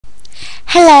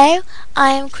Hello,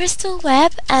 I am Crystal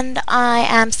Webb and I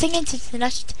am singing to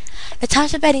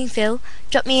Natasha Bedingfield.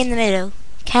 Drop me in the middle,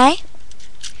 okay?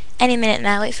 Any minute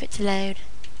now, wait for it to load.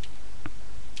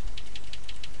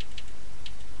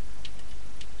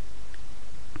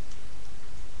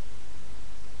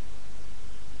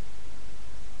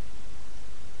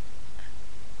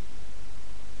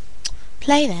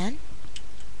 Play then.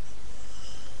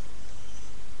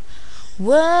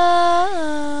 Whoa,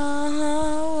 whoa,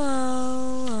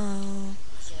 whoa,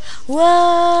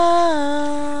 whoa.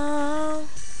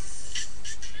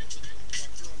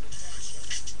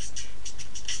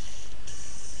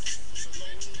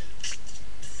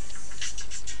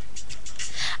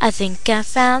 I think I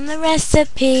found the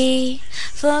recipe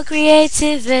for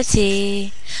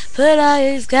creativity. Put all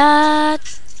you've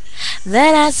got,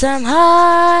 then add some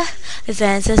heart. The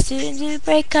fans are students to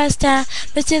break us down,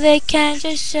 but still they can't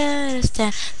just shut us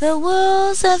down. The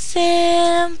walls are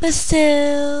thin, but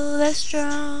still they're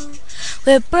strong.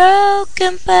 We're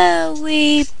broken, but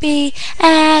we be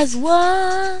as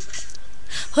one.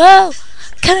 Whoa,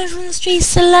 coming from the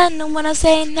streets of London, what I'm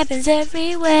saying happens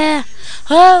everywhere.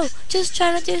 Oh, just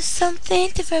trying to do something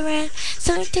different,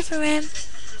 something different.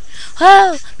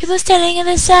 Oh, people standing on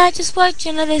the side just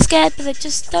watching, are they scared but they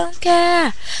just don't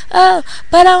care. Oh,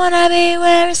 but I wanna be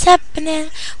where it's happening,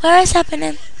 where it's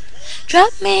happening.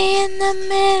 Drop me in the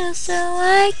middle so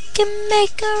I can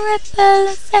make a ripple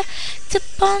effect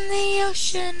upon the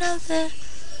ocean of the.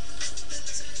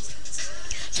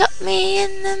 Drop me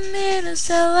in the middle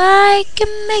so I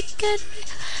can make a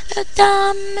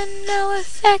domino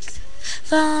effect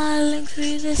falling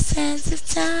through the sands of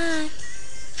time.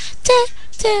 Da,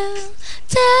 da,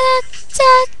 da,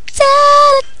 da, da,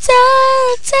 da,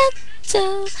 da,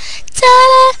 da,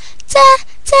 da, da,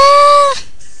 da.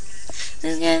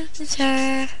 Look at the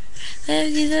turn,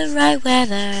 let's see the right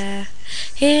weather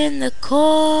in the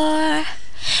core.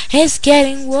 It's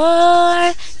getting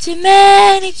warm, too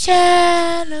many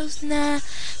channels now.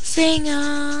 Sing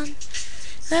on,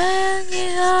 turn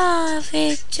it off,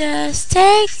 it just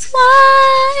takes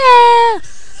one.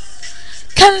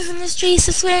 Coming from the streets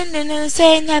of Swindon, and the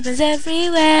same happens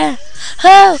everywhere.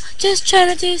 Oh, just trying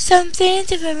to do something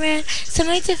different,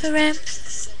 something different.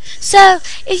 So,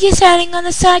 if you're standing on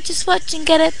the side just watching,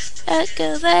 get it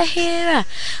over here.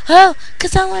 Oh,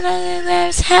 'cause I wanna know where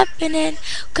it's happening,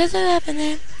 'cause it's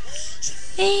happening.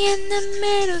 Me in the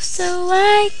middle so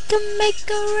I can make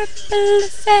a ripple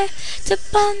effect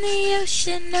upon the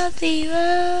ocean of the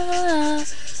world.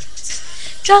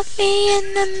 Drop me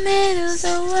in the middle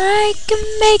so I can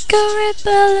make a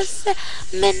ripple effect,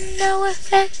 domino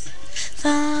effect,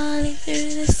 falling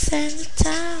through the center of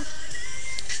town.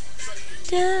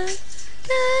 Da,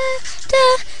 da,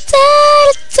 da, da,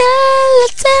 da,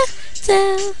 da, da,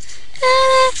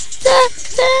 da,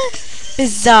 da.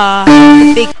 Bizarre,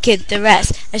 the big kid, the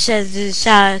rats, and shadows the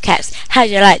shower caps. How'd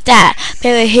you like that?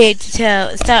 People here to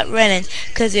tell, start running,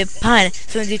 'cause we're pine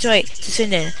from Detroit to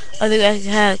Swindon. All the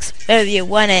hugs, wherever you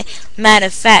want it. Matter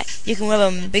of fact, you can rub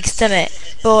on a big stomach,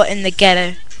 born in the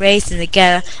ghetto, raised in the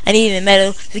ghetto, and even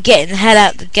metal for getting the hell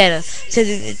out of the ghetto.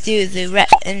 Something to do with the rap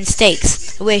and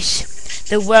stakes. I wish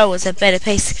the world was a better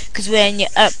place, 'cause when you're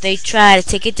up they try to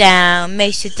take it down.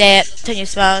 Makes your day up, turn your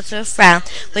smile to a frown.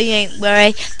 When you ain't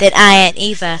worried, then I ain't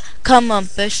either. Come on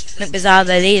Bush, make Bizarre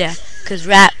the leader, 'cause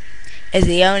rap is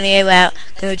the only way out.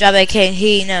 'Cause drop a king,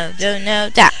 he know, don't know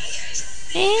that.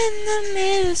 In the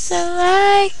middle so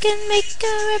I can make a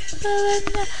ripple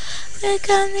and look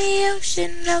on the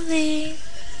ocean of the.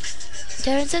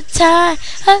 There's a time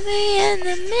of me in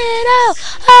the middle.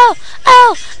 Oh,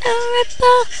 oh, a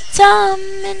ripple,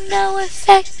 domino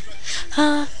effect.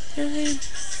 Oh, drop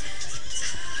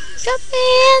me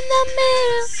in the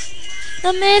middle,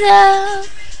 the middle.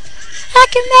 I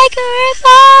can make a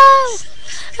ripple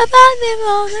above me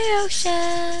on the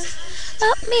ocean.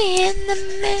 Drop me in the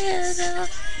middle,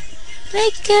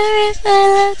 make a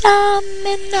ripple,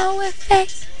 domino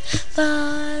effect,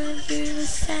 falling through the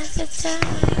sands of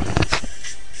time.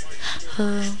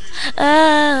 Oh, oh,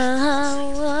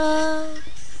 oh.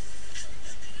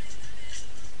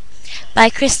 By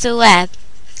Crystal Webb.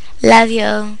 Love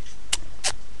you.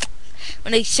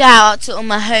 Want to shout out to all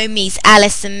my homies,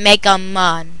 Alice and Megan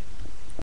Mon.